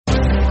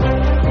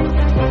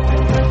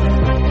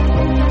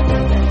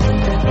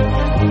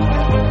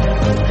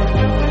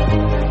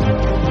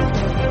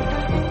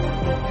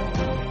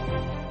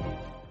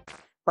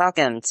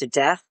Welcome to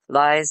Death,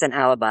 Lies, and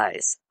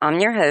Alibis. I'm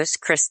your host,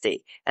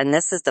 Christy, and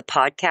this is the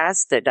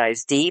podcast that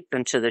dives deep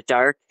into the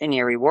dark and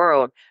eerie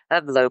world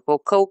of local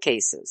cold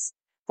cases.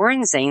 We're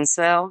in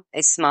Zanesville,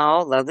 a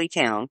small, lovely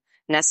town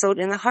nestled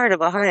in the heart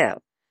of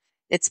Ohio.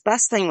 It's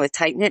bustling with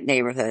tight-knit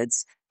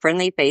neighborhoods,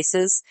 friendly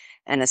faces,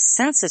 and a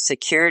sense of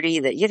security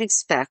that you'd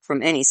expect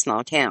from any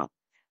small town.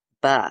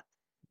 But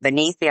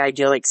beneath the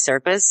idyllic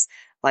surface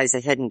lies a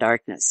hidden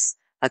darkness,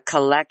 a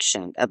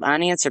collection of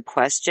unanswered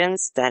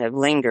questions that have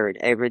lingered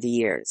over the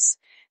years.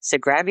 So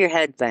grab your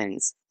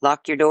headphones,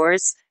 lock your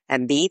doors,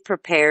 and be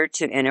prepared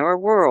to enter a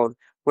world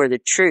where the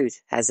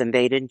truth has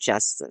invaded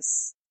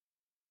justice.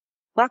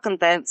 Welcome,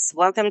 folks.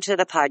 Welcome to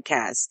the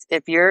podcast.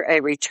 If you're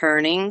a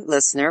returning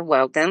listener,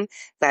 welcome.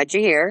 Glad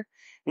you're here.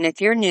 And if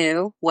you're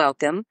new,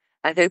 welcome.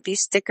 I hope you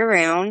stick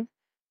around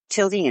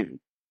till the end.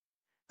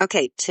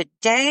 Okay,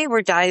 today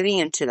we're diving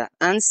into the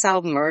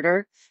unsolved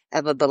murder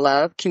of a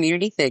beloved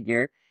community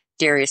figure,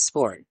 Darius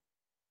Ford.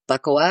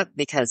 Buckle up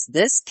because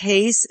this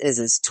case is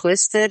as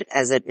twisted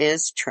as it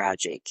is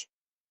tragic.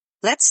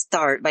 Let's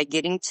start by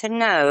getting to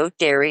know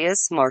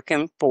Darius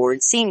Markham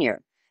Ford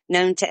Sr.,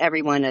 known to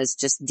everyone as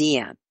just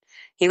DM.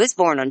 He was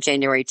born on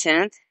January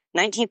 10th,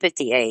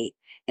 1958,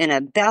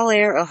 in Bel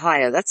Air,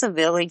 Ohio. That's a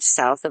village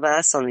south of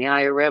us on the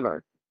Ohio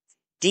River.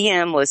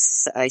 DM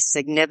was a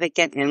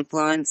significant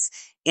influence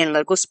in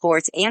local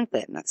sports and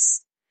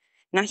fitness.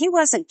 Now, he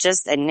wasn't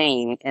just a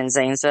name in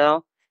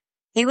Zanesville.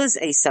 He was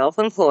a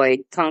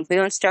self-employed Kung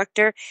Fu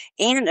instructor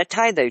and a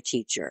Taido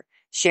teacher,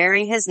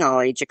 sharing his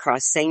knowledge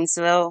across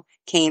Zanesville,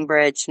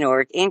 Cambridge,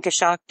 Newark, and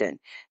Coshocton.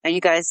 Now, you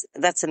guys,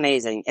 that's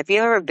amazing. If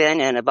you've ever been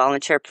in a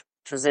volunteer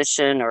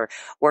position or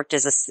worked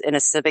in a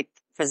civic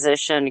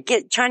position,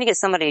 trying to get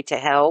somebody to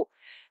help,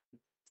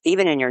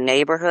 even in your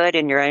neighborhood,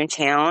 in your own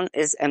town,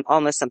 is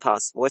almost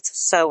impossible. It's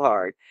so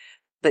hard.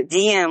 But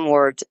DM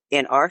worked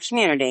in our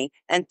community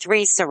and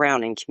 3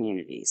 surrounding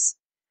communities.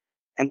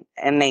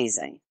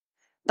 Amazing.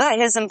 But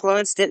his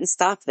influence didn't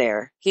stop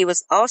there. He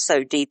was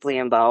also deeply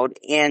involved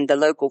in the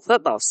local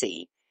football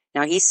scene.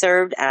 Now, he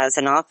served as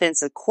an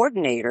offensive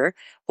coordinator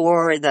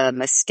for the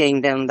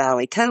Muskingum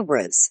Valley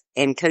Cobras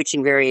and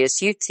coaching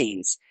various youth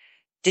teams.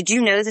 Did you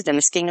know that the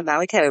Muskingum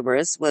Valley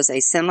Cobras was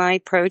a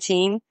semi-pro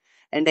team?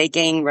 And they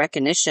gained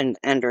recognition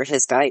under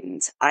his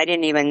guidance. I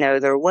didn't even know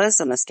there was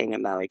a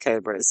Muskingum Valley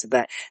Cobras,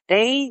 but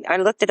I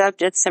looked it up,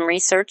 did some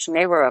research, and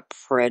they were a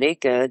pretty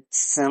good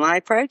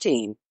semi-pro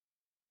team.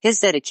 His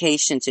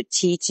dedication to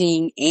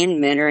teaching and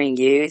mentoring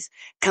youth,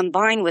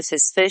 combined with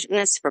his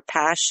fitness for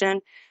passion,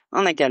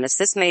 oh my goodness,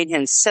 this made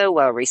him so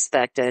well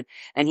respected,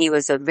 and he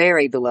was a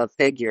very beloved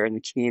figure in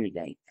the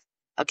community.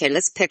 Okay,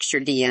 let's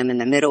picture DM in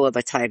the middle of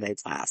a Taido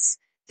class.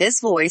 His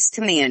voice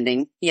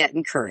commanding, yet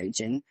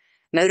encouraging,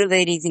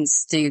 motivating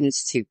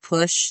students to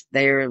push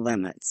their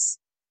limits.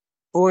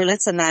 Or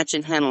let's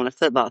imagine him on a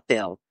football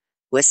field,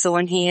 whistle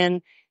in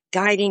hand,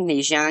 guiding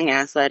these young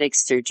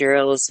athletics through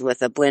drills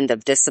with a blend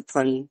of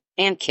discipline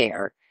and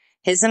care.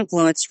 His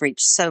influence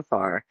reached so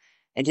far,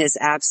 and his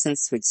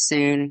absence would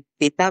soon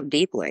be felt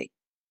deeply.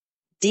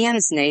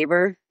 DM's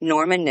neighbor,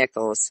 Norman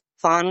Nichols,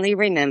 fondly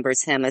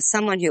remembers him as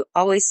someone who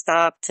always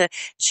stopped to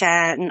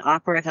chat and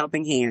offer a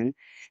helping hand.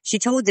 She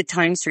told the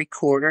Times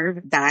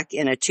Recorder back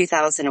in a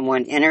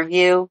 2001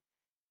 interview,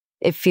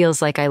 "It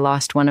feels like I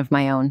lost one of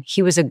my own.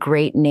 He was a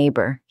great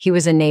neighbor. He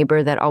was a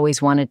neighbor that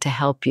always wanted to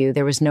help you.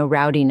 There was no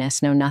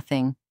rowdiness, no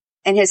nothing."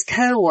 And his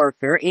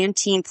co-worker and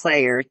team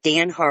player,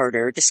 Dan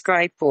Harder,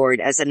 described Ford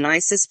as the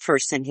nicest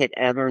person he'd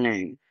ever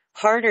known.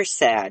 Harder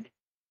said,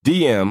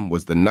 DM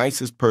was the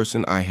nicest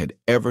person I had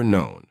ever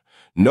known.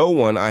 No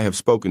one I have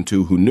spoken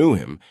to who knew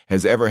him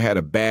has ever had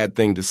a bad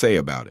thing to say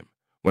about him.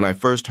 When I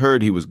first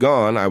heard he was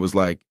gone, I was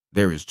like,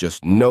 there is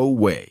just no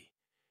way.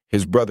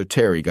 His brother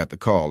Terry got the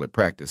call at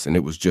practice, and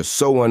it was just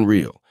so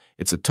unreal.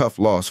 It's a tough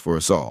loss for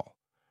us all.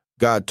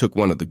 God took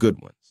one of the good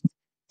ones.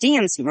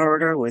 DM's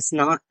murder was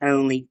not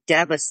only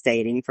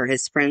devastating for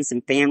his friends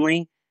and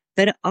family,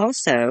 but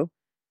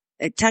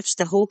it touched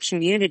the whole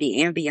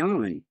community and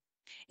beyond.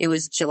 It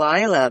was July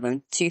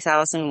 11,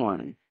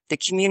 2001. The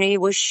community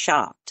was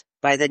shocked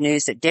by the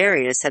news that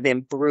Darius had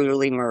been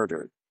brutally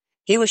murdered.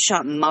 He was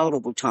shot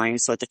multiple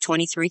times with a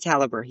 .23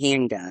 caliber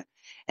handgun,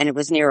 and it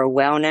was near a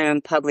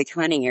well-known public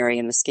hunting area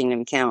in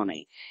Muskingum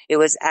County. It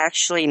was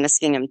actually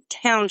Muskingum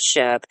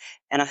Township,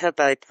 and I hope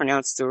I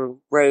pronounced the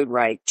road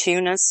right,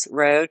 Tunis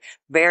Road,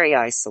 very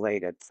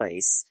isolated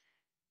place.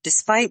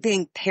 Despite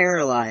being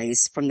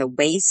paralyzed from the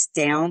waist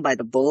down by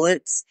the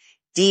bullets,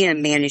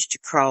 DM managed to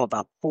crawl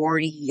about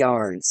 40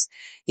 yards.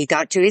 He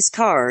got to his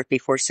car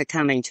before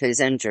succumbing to his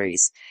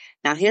injuries.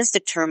 Now, his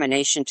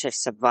determination to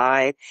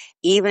survive,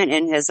 even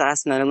in his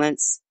last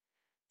moments,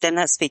 did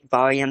not speak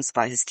volumes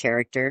by his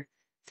character.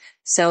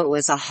 So it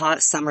was a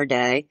hot summer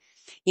day.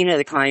 You know,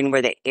 the kind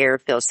where the air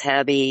feels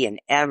heavy and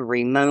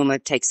every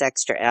moment takes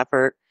extra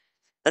effort.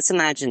 Let's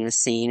imagine the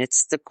scene.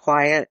 It's the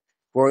quiet,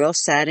 royal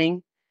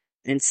setting,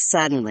 and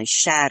suddenly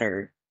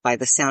shattered by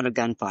the sound of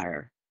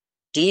gunfire.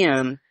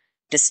 DM,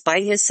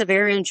 despite his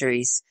severe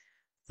injuries,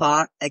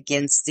 fought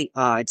against the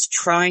odds,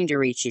 trying to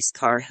reach his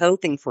car,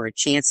 hoping for a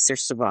chance to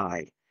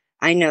survive.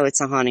 I know it's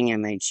a haunting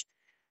image,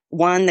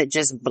 one that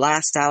just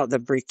blasts out the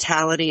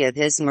brutality of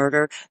his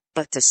murder,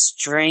 but the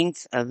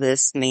strength of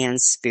this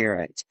man's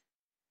spirit.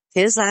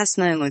 His last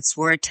moments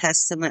were a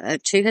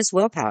testament to his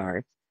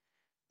willpower,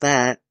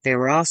 but they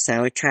were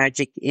also a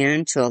tragic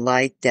end to a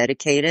life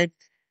dedicated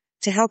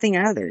to helping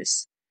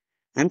others.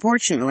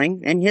 Unfortunately,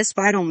 in his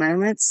final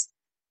moments,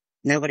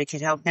 nobody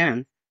could help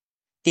him.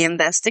 The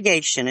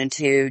investigation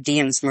into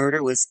Diem's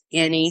murder was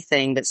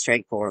anything but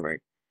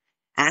straightforward.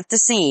 At the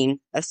scene,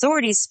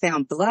 authorities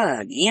found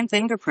blood and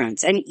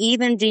fingerprints and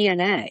even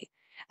DNA.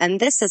 And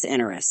this is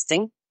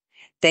interesting.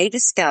 They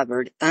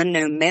discovered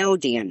unknown male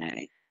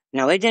DNA.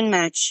 Now, it didn't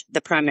match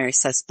the primary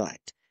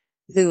suspect,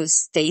 who was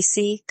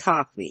Stacey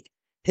Coffey,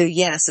 who,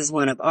 yes, is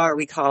one of our,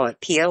 we call it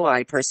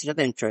POI, person of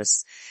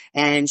interest.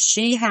 And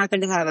she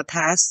happened to have a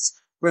past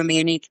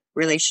romantic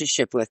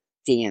relationship with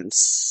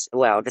Diem's,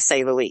 well, to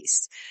say the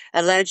least.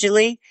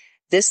 Allegedly,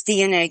 this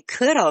DNA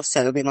could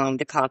also belong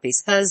to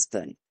Coffey's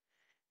husband,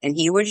 and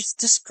he was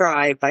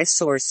described by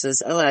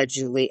sources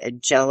allegedly a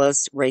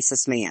jealous,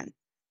 racist man.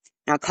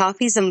 Now,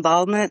 Coffey's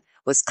involvement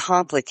was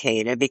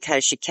complicated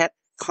because she kept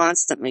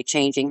constantly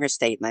changing her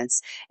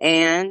statements,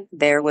 and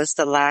there was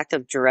the lack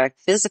of direct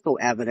physical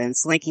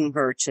evidence linking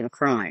her to the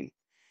crime.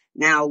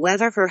 Now,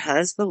 whether her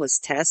husband was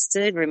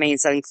tested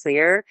remains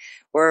unclear.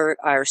 We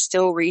are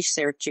still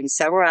researching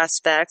several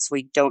aspects.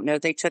 We don't know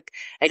if they took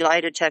a lie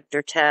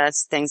detector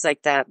test, things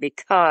like that,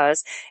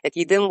 because if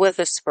you've been with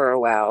us for a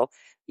while,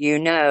 you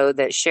know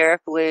that Sheriff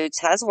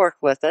Lutz has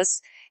worked with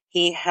us.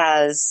 He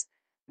has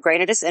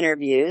granted us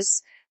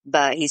interviews,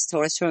 but he's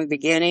told us from the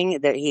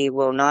beginning that he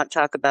will not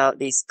talk about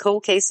these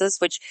cold cases,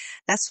 which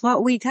that's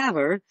what we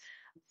cover,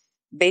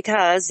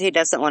 because he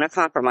doesn't want to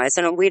compromise.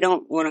 And we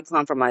don't want to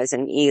compromise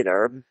in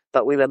either,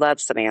 but we would love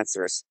some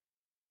answers.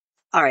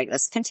 All right,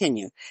 let's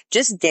continue.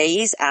 Just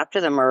days after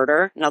the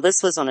murder, now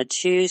this was on a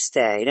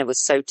Tuesday, and it was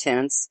so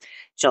tense,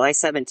 July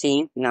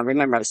 17th. Now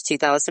remember, it was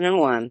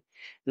 2001.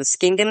 The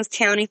Muskingum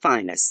County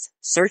finest,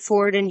 search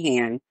warrant in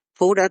hand,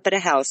 pulled up at a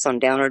house on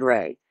Downward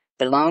Road,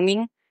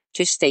 belonging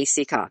to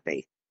Stacey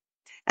Coffey.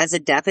 As the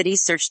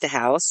deputies searched the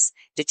house,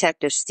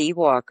 Detective Steve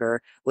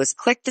Walker was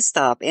quick to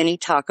stop any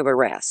talk of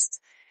arrest.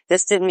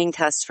 This didn't mean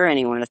cuss for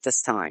anyone at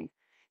this time.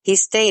 He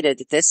stated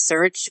that this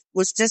search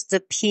was just a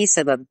piece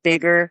of a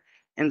bigger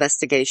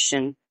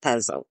investigation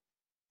puzzle.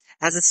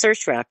 As the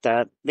search wrapped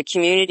up, the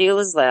community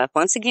was left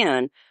once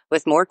again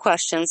with more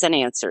questions than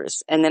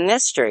answers, and the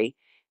mystery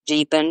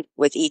deepened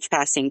with each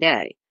passing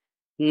day,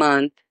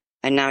 month,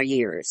 and now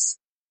years.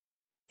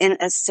 In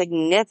a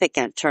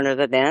significant turn of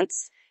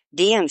events,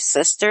 Diem's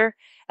sister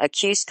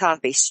accused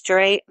Coffey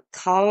straight,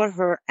 called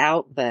her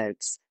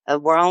outvotes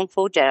of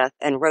wrongful death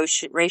and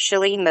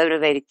racially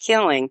motivated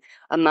killing,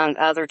 among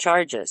other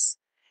charges,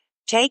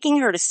 taking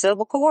her to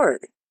civil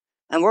court.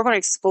 And we're going to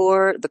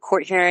explore the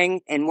court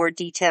hearing in more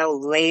detail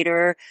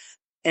later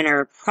in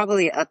our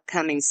probably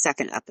upcoming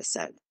second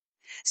episode.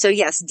 So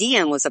yes,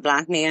 Diem was a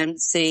black man,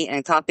 see,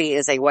 and Coffey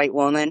is a white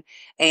woman,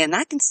 and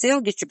that can still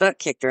get your butt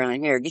kicked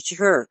around here, get you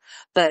hurt,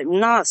 but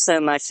not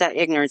so much. That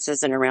ignorance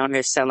isn't around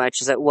here so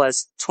much as it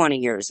was 20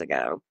 years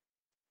ago.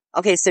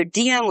 Okay, so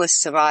Diem was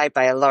survived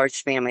by a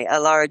large family, a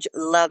large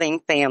loving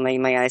family,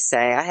 may I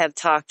say. I have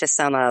talked to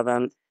some of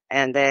them,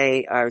 and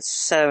they are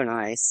so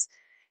nice.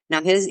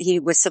 Now, he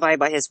was survived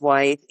by his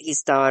wife,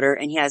 his daughter,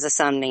 and he has a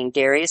son named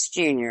Darius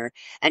Jr.,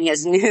 and he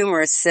has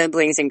numerous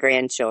siblings and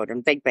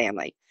grandchildren, big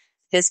family.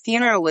 His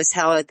funeral was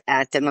held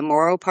at the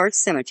Memorial Park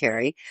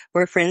Cemetery,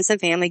 where friends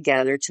and family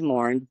gathered to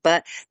mourn,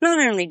 but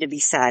not only to be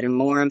sad and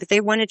mourn, but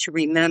they wanted to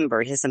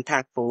remember his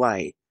impactful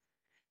life.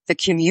 The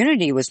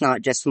community was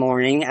not just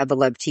mourning a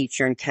beloved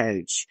teacher and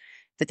coach,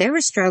 but they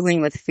were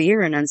struggling with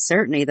fear and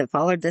uncertainty that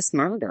followed this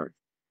murder.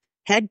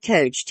 Head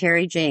coach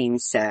Terry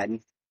James said,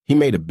 "He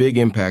made a big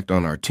impact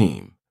on our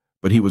team,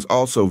 but he was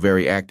also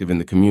very active in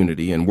the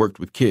community and worked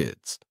with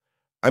kids.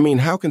 I mean,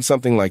 how can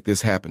something like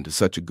this happen to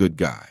such a good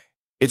guy?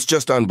 It's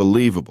just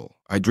unbelievable.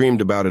 I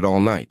dreamed about it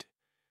all night.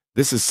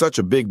 This is such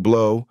a big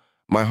blow.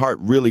 My heart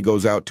really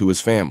goes out to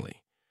his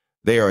family.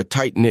 They are a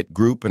tight-knit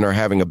group and are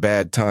having a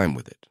bad time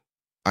with it.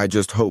 I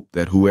just hope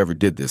that whoever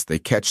did this, they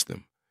catch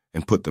them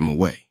and put them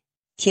away."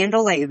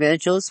 Candlelight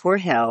vigils were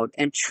held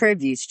and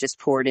tributes just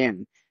poured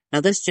in.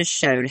 Now this just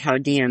showed how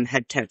Diem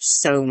had touched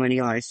so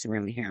many lives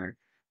around here.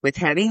 With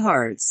heavy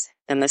hearts,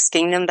 the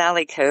Muskingum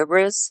Valley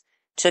Cobras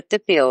took the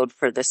field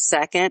for the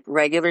second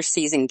regular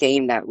season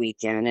game that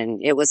weekend,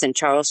 and it was in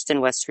Charleston,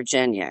 West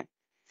Virginia.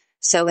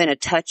 So in a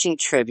touching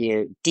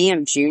tribute,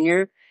 Diem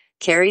Jr.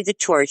 carried the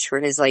torch for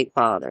his late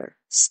father,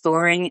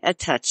 scoring a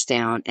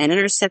touchdown and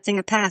intercepting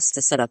a pass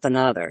to set up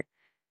another.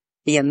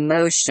 The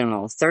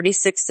emotional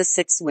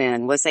 36-6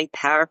 win was a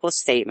powerful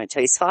statement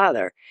to his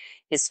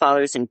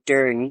father's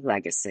enduring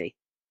legacy.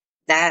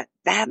 That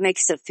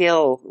makes it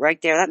feel right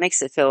there. That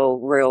makes it feel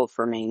real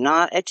for me.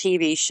 Not a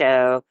TV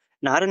show,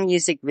 not a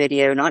music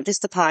video, not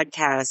just a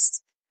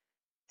podcast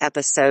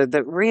episode,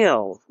 but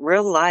real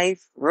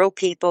life, real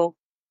people,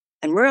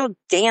 and real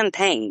damn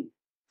pain.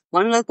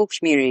 One local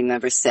community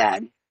member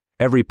said,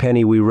 "Every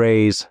penny we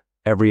raise,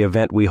 every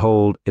event we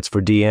hold, it's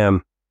for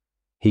DM.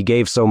 He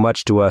gave so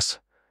much to us.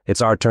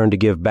 It's our turn to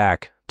give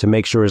back, to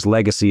make sure his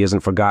legacy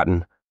isn't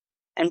forgotten."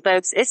 And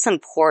folks, it's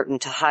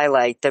important to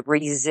highlight the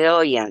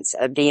resilience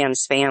of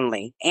DM's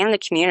family and the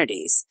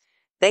communities.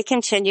 They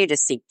continue to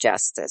seek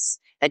justice,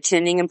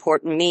 attending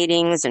important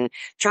meetings and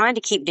trying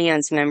to keep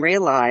DM's memory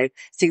alive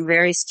through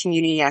various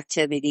community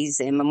activities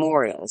and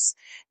memorials.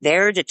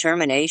 Their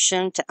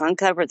determination to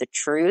uncover the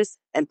truth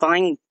and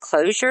find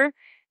closure,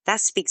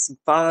 that speaks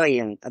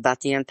volume about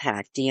the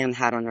impact DM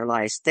had on their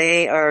lives.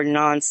 They are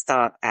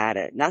nonstop at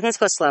it. Nothing's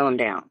going to slow them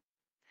down.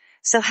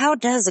 So how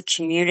does a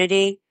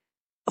community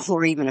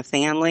or even a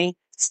family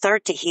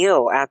start to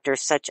heal after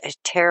such a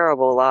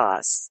terrible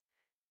loss?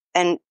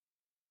 And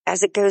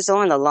as it goes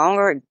on, the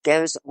longer it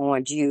goes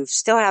on, do you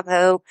still have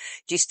hope?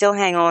 Do you still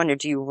hang on, or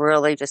do you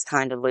really just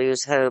kind of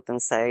lose hope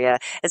and say, yeah?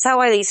 Is that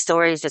why these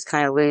stories just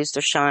kind of lose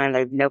their shine?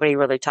 Nobody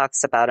really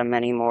talks about them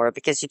anymore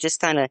because you just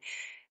kind of,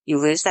 you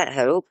lose that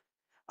hope?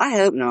 I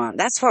hope not.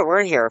 That's what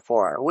we're here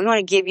for. We want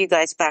to give you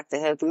guys back the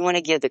hope. We want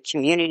to give the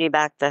community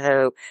back the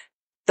hope.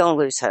 Don't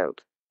lose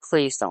hope.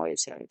 Please don't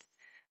lose hope.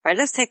 All right,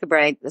 let's take a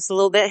break. It's a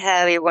little bit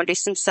heavy. We're going to do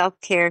some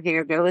self-care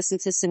here. Go listen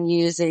to some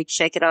music,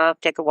 shake it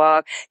off, take a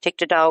walk, take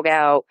the dog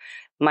out.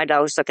 My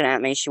dog's looking at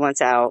me. She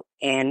wants out.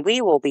 And we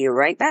will be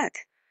right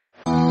back.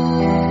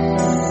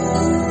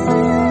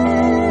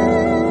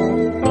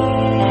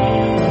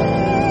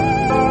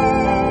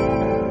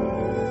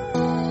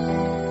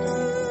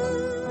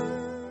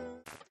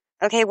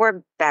 Okay,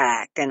 we're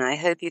back, and I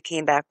hope you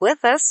came back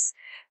with us.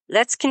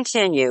 Let's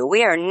continue.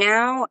 We are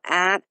now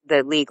at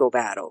the legal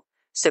battle.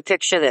 So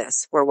picture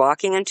this. We're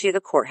walking into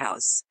the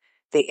courthouse.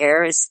 The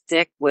air is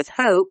thick with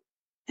hope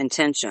and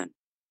tension.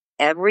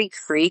 Every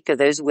creak of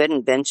those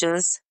wooden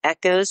benches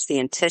echoes the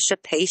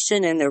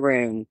anticipation in the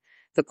room.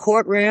 The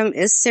courtroom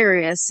is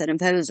serious and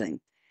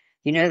imposing.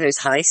 You know, those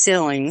high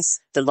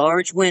ceilings, the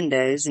large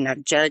windows, and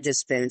that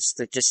judge's bench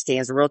that just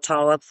stands real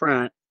tall up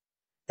front.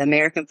 The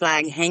American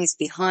flag hangs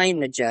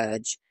behind the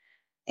judge,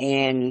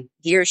 and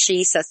he or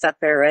she sits up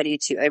there ready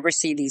to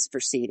oversee these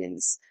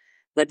proceedings.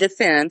 The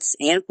defense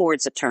and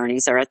Ford's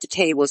attorneys are at the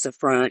tables up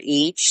front.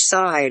 Each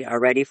side are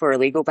ready for a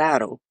legal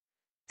battle.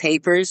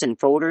 Papers and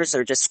folders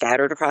are just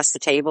scattered across the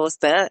tables,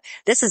 but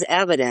this is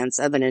evidence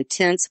of an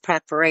intense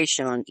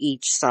preparation on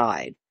each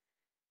side.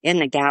 In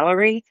the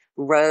gallery,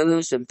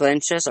 rows of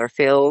benches are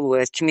filled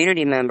with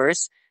community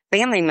members,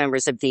 family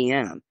members of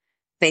DM.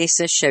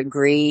 Faces show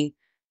grief,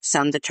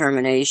 some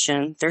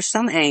determination. There's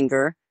some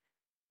anger,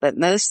 but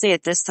mostly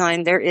at this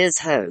time there is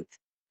hope.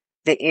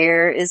 The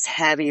air is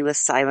heavy with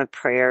silent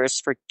prayers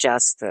for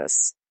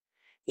justice.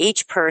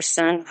 Each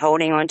person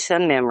holding on to a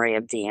memory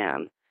of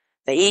DM.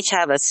 They each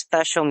have a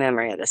special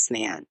memory of this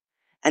man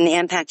and the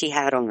impact he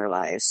had on their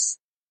lives.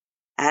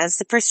 As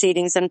the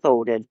proceedings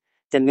unfolded,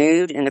 the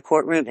mood in the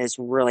courtroom is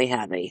really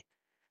heavy.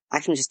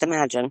 I can just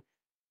imagine.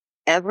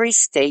 Every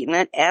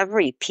statement,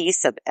 every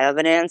piece of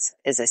evidence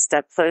is a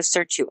step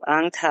closer to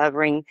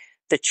uncovering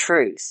the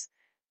truth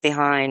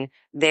behind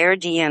their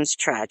DM's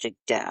tragic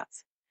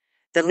death.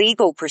 The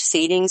legal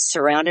proceedings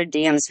surrounding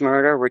DM's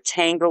murder were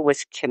tangled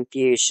with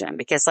confusion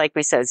because, like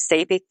we said,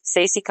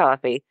 Stacey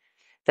Coffey,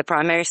 the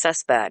primary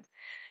suspect,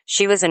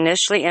 she was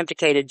initially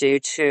implicated due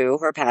to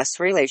her past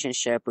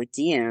relationship with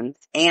DM,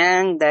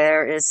 and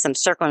there is some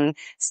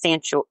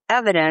circumstantial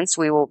evidence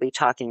we will be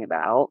talking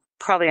about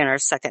probably in our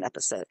second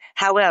episode.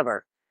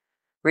 However,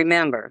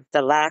 remember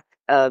the lack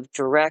of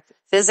direct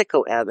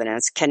physical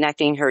evidence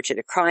connecting her to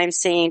the crime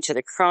scene, to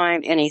the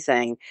crime,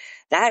 anything.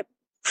 That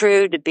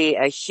proved to be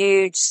a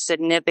huge,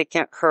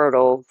 significant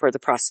hurdle for the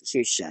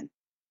prosecution.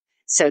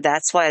 So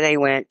that's why they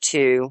went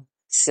to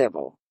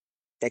civil.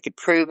 They could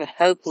prove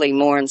hopefully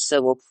more in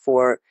civil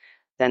court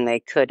than they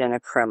could in a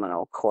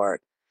criminal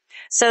court.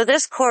 So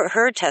this court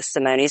heard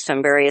testimonies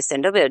from various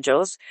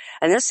individuals,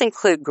 and this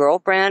include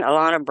girlfriend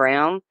Alana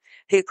Brown,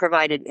 who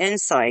provided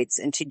insights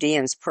into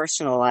DM's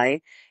personal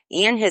life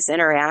and his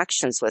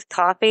interactions with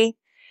Coffey,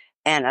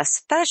 and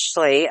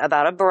especially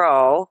about a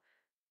brawl,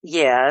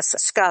 yes, a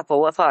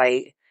scuffle, a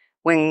fight,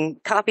 when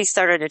Coffey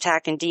started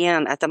attacking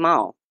DM at the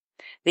mall.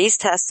 These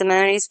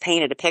testimonies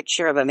painted a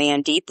picture of a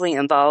man deeply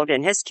involved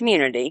in his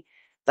community,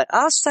 but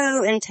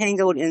also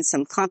entangled in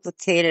some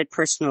complicated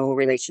personal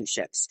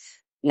relationships.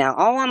 Now,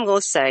 all I'm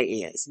going to say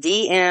is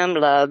DM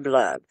loved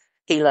love.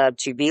 He loved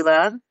to be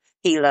loved.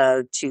 He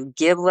loved to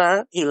give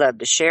love. He loved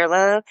to share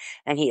love.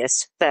 And he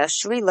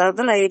especially loved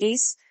the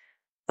ladies.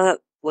 But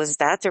was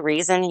that the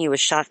reason he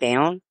was shot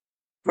down?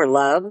 For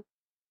love?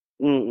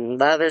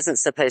 Love isn't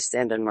supposed to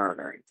end in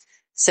murder.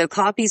 So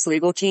Coffey's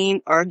legal team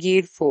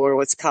argued for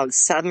what's called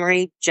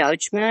summary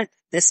judgment.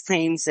 She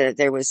claims that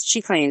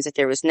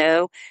there was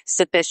no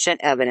sufficient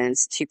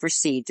evidence to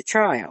proceed to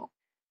trial.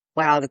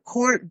 While the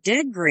court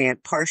did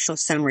grant partial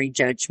summary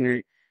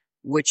judgment,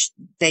 which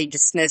they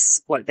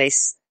dismissed what they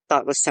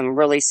thought was some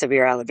really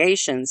severe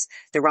allegations,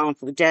 the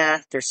wrongful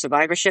death, their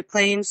survivorship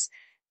claims,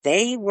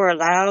 they were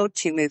allowed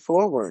to move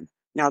forward.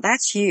 Now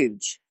that's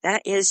huge.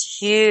 That is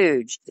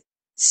huge.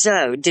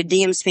 So, did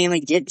DM's family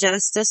get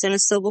justice in a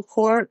civil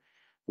court?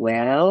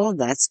 Well,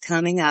 that's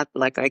coming up,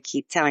 like I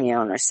keep telling you,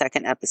 on our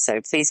second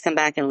episode. Please come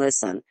back and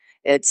listen.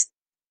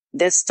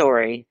 This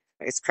story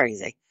is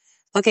crazy.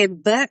 Okay,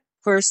 but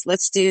first,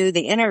 let's do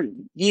the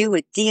interview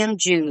with DM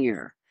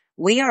Jr.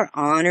 We are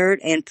honored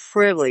and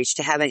privileged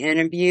to have an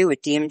interview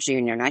with DM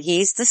Jr. Now,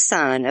 he's the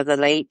son of the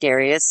late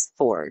Darius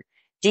Ford.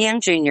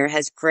 DM Jr.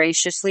 has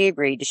graciously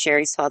agreed to share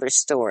his father's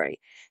story,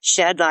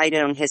 shed light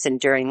on his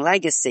enduring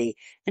legacy,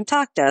 and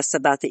talk to us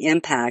about the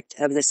impact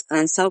of this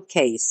unsolved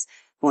case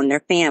on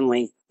their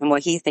family and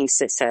what he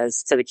thinks it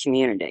says to the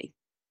community.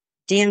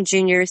 DM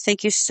Jr.,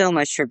 thank you so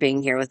much for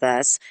being here with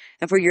us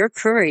and for your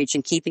courage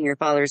in keeping your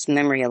father's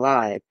memory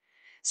alive.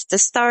 So to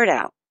start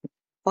out,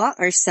 what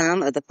are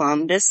some of the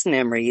fondest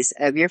memories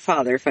of your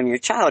father from your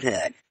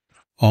childhood?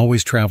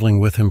 Always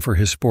traveling with him for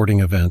his sporting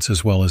events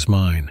as well as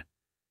mine.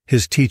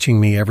 His teaching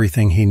me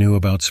everything he knew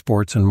about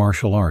sports and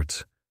martial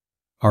arts.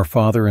 Our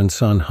father and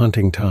son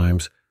hunting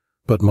times,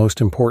 but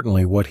most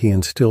importantly what he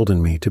instilled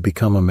in me to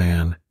become a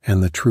man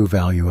and the true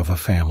value of a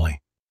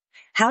family.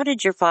 How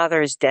did your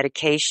father's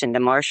dedication to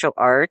martial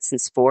arts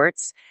and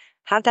sports,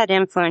 how that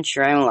influence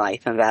your own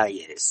life and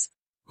values?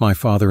 My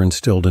father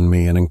instilled in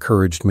me and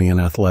encouraged me in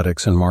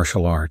athletics and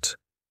martial arts.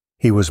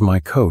 He was my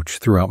coach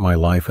throughout my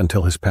life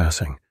until his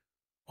passing.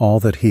 All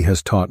that he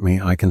has taught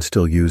me I can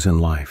still use in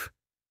life.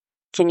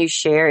 Can you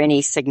share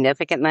any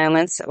significant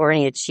moments or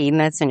any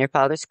achievements in your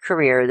father's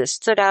career that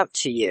stood out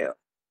to you?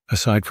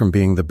 Aside from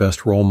being the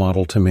best role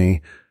model to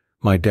me,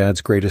 my dad's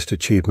greatest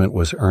achievement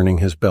was earning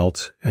his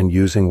belts and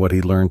using what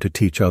he learned to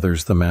teach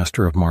others the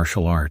master of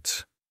martial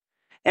arts.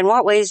 In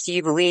what ways do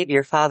you believe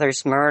your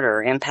father's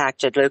murder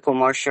impacted local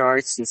martial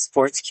arts and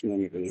sports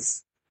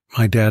communities?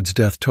 My dad's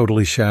death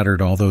totally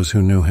shattered all those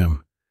who knew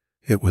him.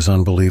 It was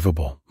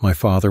unbelievable. My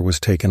father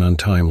was taken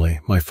untimely.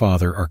 My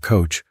father, our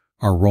coach,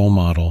 our role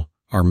model,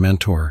 our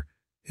mentor,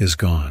 is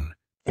gone.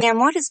 And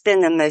what has been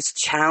the most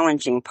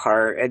challenging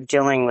part of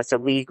dealing with the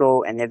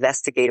legal and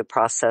investigative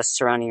process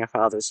surrounding your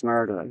father's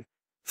murder?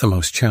 The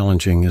most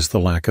challenging is the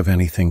lack of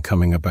anything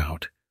coming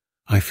about.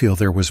 I feel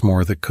there was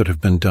more that could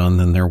have been done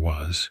than there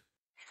was.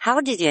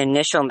 How did the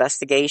initial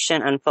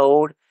investigation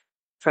unfold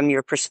from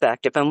your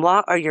perspective, and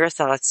what are your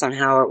thoughts on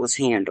how it was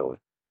handled?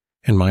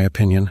 In my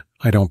opinion,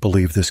 I don't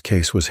believe this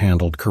case was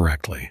handled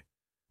correctly,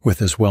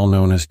 with as well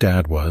known as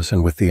Dad was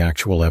and with the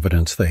actual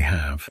evidence they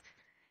have.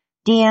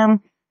 DM,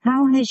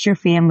 how has your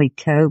family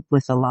coped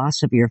with the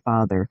loss of your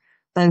father,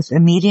 both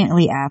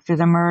immediately after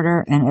the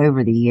murder and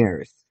over the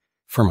years?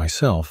 For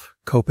myself,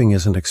 coping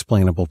isn't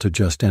explainable to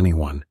just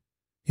anyone.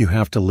 You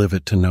have to live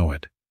it to know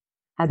it.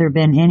 Have there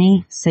been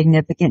any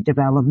significant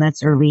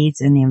developments or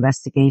leads in the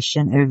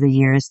investigation over the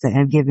years that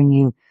have given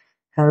you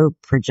hope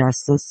for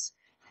justice?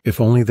 If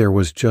only there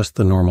was just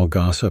the normal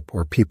gossip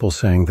or people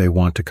saying they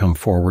want to come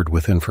forward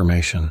with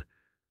information,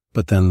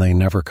 but then they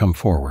never come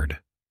forward.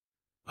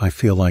 I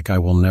feel like I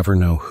will never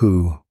know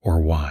who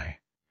or why.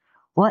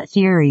 What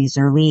theories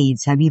or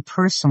leads have you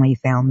personally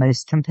found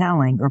most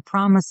compelling or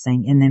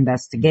promising in the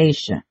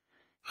investigation?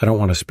 I don't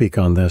want to speak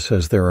on this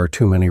as there are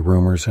too many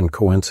rumors and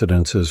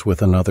coincidences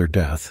with another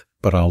death,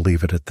 but I'll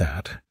leave it at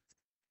that.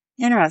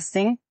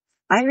 Interesting.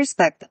 I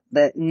respect that,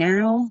 but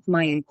now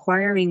my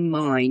inquiring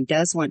mind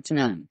does want to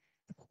know.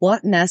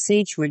 What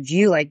message would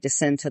you like to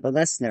send to the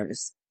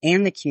listeners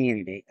and the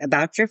community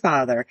about your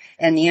father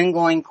and the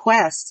ongoing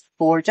quest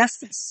for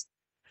justice?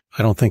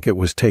 I don't think it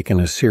was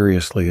taken as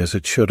seriously as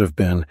it should have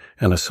been,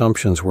 and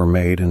assumptions were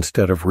made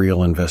instead of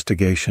real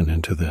investigation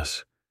into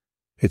this.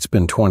 It's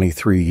been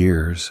 23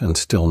 years and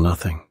still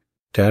nothing.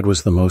 Dad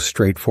was the most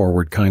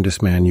straightforward,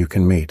 kindest man you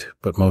can meet,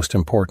 but most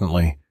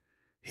importantly,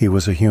 he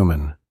was a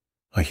human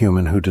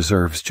who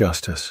deserves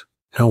justice.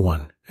 No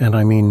one, and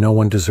I mean no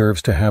one,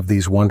 deserves to have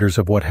these wonders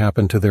of what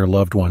happened to their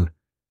loved one.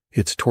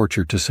 It's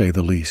torture to say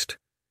the least.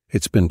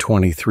 It's been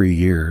 23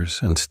 years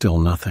and still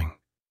nothing.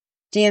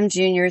 DM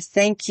Jr.,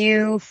 thank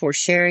you for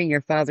sharing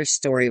your father's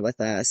story with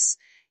us.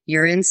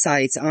 Your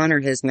insights honor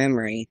his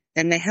memory,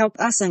 and they help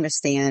us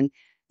understand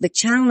the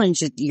challenge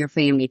that your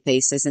family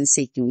faces in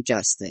seeking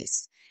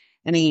justice.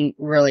 I mean,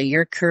 really,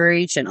 your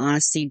courage and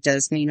honesty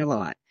does mean a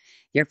lot.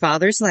 Your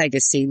father's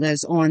legacy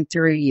lives on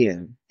through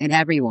you and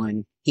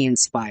everyone he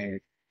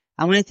inspired.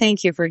 I want to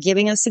thank you for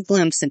giving us a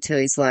glimpse into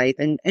his life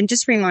and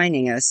just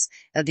reminding us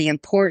of the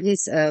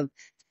importance of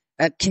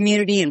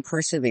community and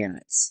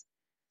perseverance.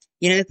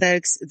 You know,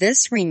 folks,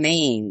 this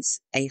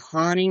remains a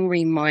haunting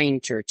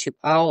reminder to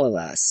all of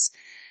us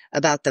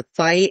about the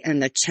fight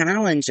and the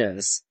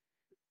challenges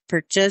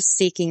for just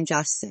seeking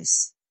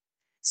justice.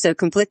 So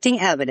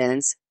conflicting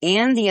evidence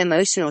and the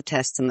emotional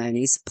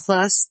testimonies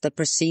plus the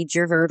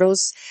procedure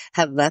hurdles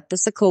have left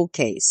us a cold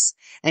case.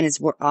 And as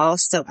we're all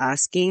still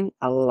asking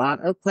a lot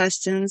of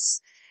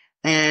questions,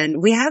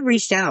 and we have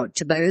reached out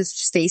to both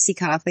Stacey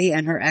Coffey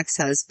and her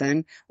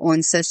ex-husband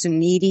on social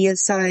media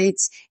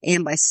sites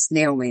and by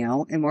snail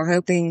mail, and we're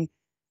hoping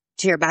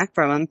to hear back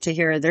from them to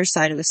hear their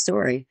side of the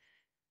story.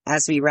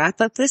 As we wrap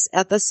up this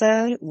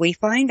episode, we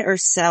find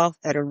ourselves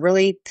at a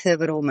really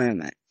pivotal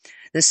moment.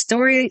 The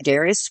story of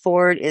Darius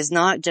Ford is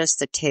not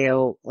just a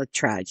tale of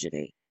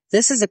tragedy.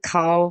 This is a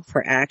call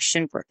for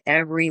action for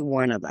every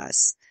one of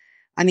us.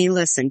 I mean,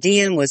 listen,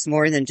 DM was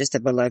more than just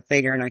a beloved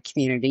figure in our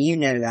community. You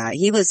know that.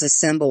 He was a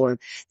symbol of,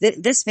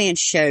 this man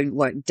showed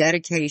what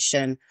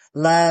dedication,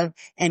 love,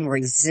 and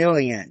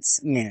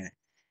resilience meant.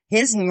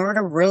 His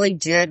murder really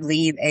did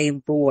leave a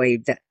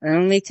void that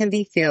only can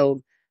be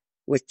filled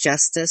with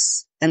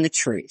justice and the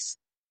truth.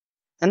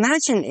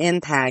 Imagine the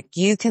impact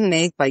you can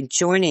make by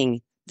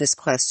joining this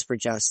quest for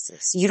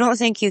justice. You don't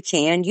think you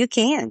can? You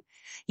can.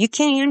 You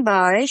can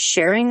by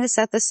sharing this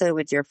episode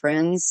with your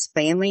friends,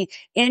 family,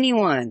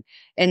 anyone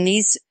in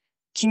these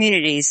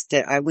communities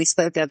that we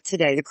spoke of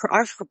today,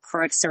 our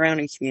current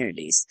surrounding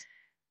communities.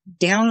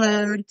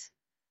 Download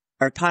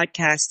our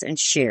podcast and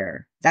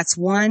share. That's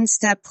one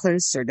step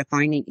closer to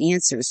finding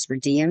answers for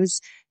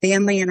DM's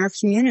family and our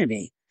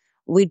community.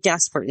 We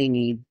desperately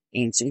need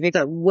answers. We've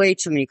got way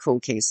too many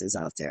cold cases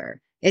out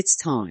there. It's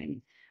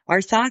time.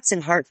 Our thoughts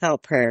and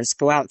heartfelt prayers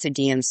go out to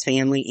DM's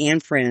family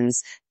and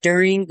friends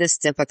during this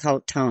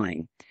difficult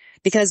time.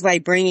 Because by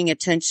bringing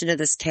attention to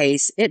this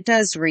case, it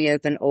does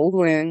reopen old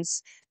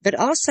wounds, but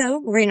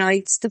also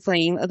reignites the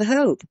flame of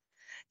hope.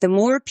 The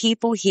more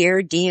people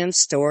hear DM's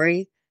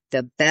story,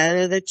 the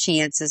better the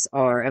chances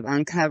are of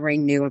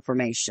uncovering new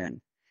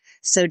information.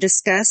 So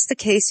discuss the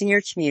case in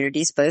your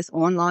communities, both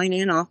online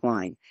and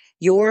offline.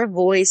 Your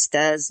voice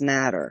does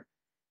matter.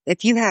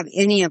 If you have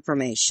any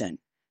information,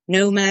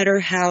 no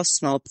matter how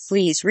small,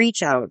 please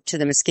reach out to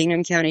the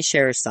Muskingum County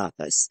Sheriff's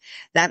Office.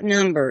 That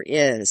number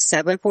is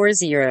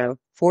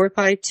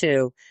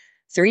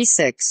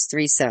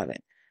 740-452-3637.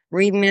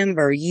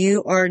 Remember,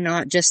 you are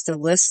not just a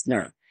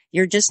listener.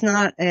 You're just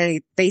not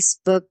a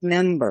Facebook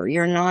member.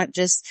 You're not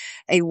just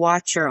a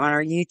watcher on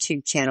our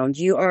YouTube channel.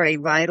 You are a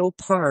vital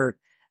part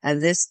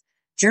of this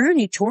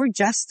journey toward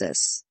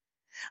justice.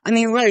 I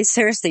mean, really,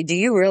 seriously, do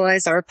you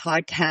realize our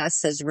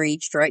podcast has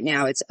reached right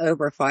now? It's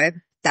over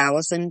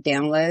 5,000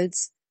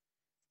 downloads.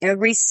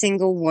 Every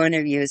single one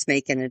of you is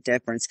making a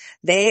difference.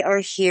 They are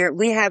here.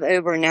 We have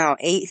over now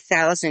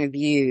 8,000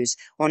 views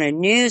on a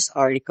news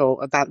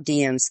article about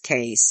DM's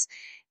case.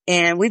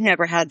 And we've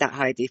never had that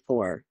high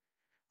before.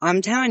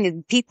 I'm telling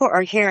you, people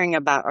are hearing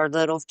about our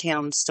little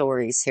town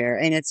stories here.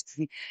 And it's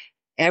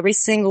every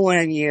single one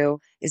of you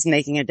is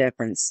making a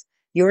difference.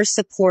 Your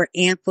support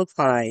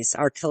amplifies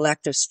our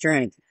collective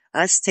strength.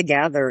 Us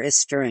together is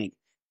strength.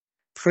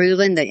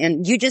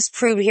 And you just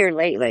proved here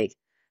lately,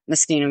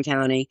 Muskingum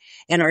County,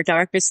 in our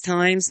darkest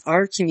times,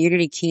 our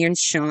community can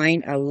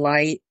shine a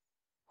light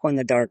on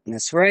the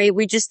darkness, right?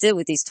 We just did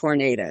with these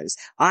tornadoes.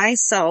 I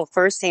saw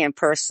firsthand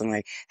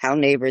personally how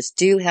neighbors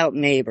do help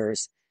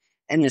neighbors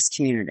in this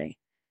community.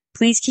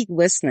 Please keep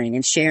listening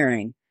and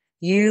sharing.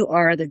 You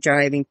are the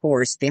driving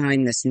force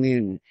behind this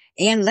movement.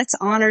 And let's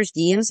honor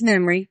DM's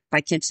memory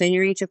by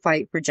continuing to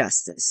fight for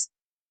justice.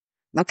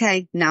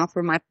 Okay, now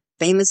for my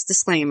famous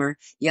disclaimer.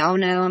 Y'all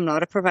know I'm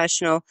not a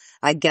professional.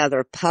 I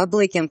gather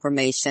public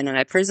information and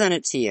I present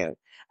it to you.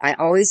 I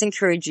always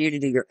encourage you to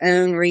do your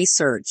own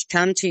research,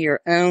 come to your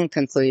own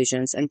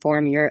conclusions, and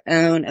form your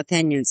own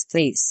opinions,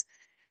 please.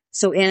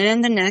 So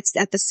in the next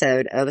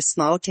episode of A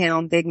Small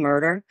Town Big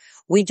Murder,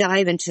 we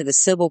dive into the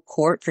civil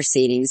court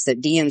proceedings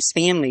that DM's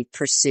family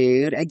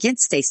pursued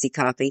against Stacey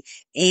Coffey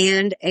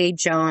and a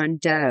John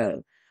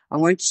Doe. I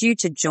want you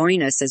to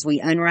join us as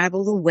we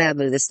unravel the web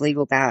of this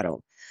legal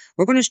battle.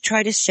 We're going to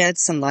try to shed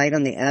some light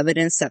on the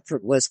evidence that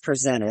was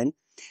presented,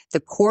 the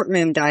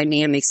courtroom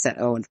dynamics that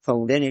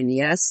unfolded, and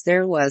yes,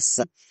 there was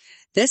some.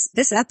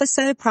 This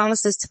episode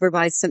promises to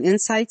provide some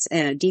insights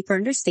and a deeper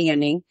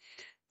understanding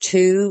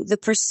to the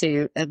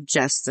pursuit of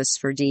justice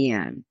for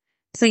DM.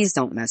 Please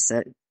don't miss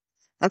it.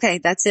 Okay,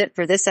 that's it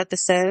for this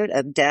episode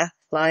of Death,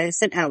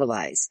 Lies, and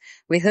Alibis.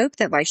 We hope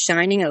that by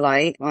shining a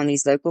light on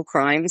these local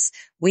crimes,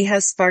 we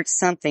have sparked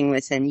something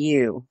within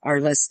you, our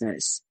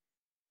listeners.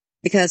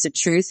 Because the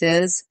truth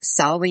is,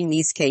 solving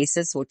these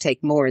cases will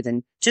take more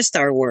than just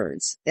our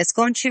words. It's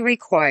going to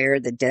require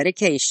the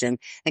dedication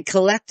and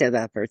collective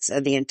efforts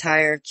of the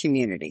entire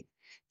community.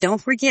 Don't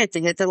forget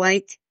to hit the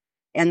like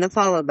and the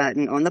follow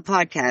button on the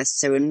podcast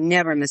so you'll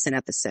never miss an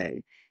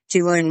episode.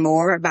 To learn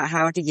more about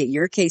how to get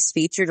your case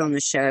featured on the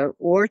show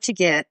or to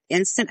get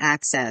instant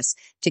access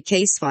to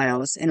case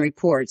files and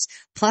reports,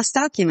 plus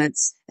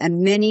documents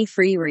and many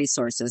free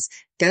resources,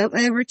 go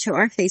over to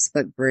our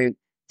Facebook group,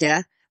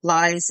 Death,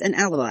 Lies, and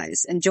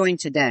Alibis, and join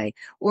today.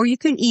 Or you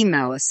can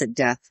email us at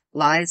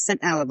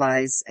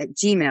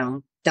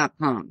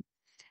deathliesandalibis@gmail.com.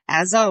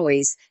 As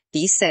always,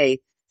 be safe,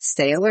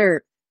 stay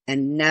alert,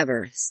 and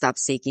never stop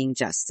seeking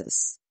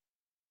justice.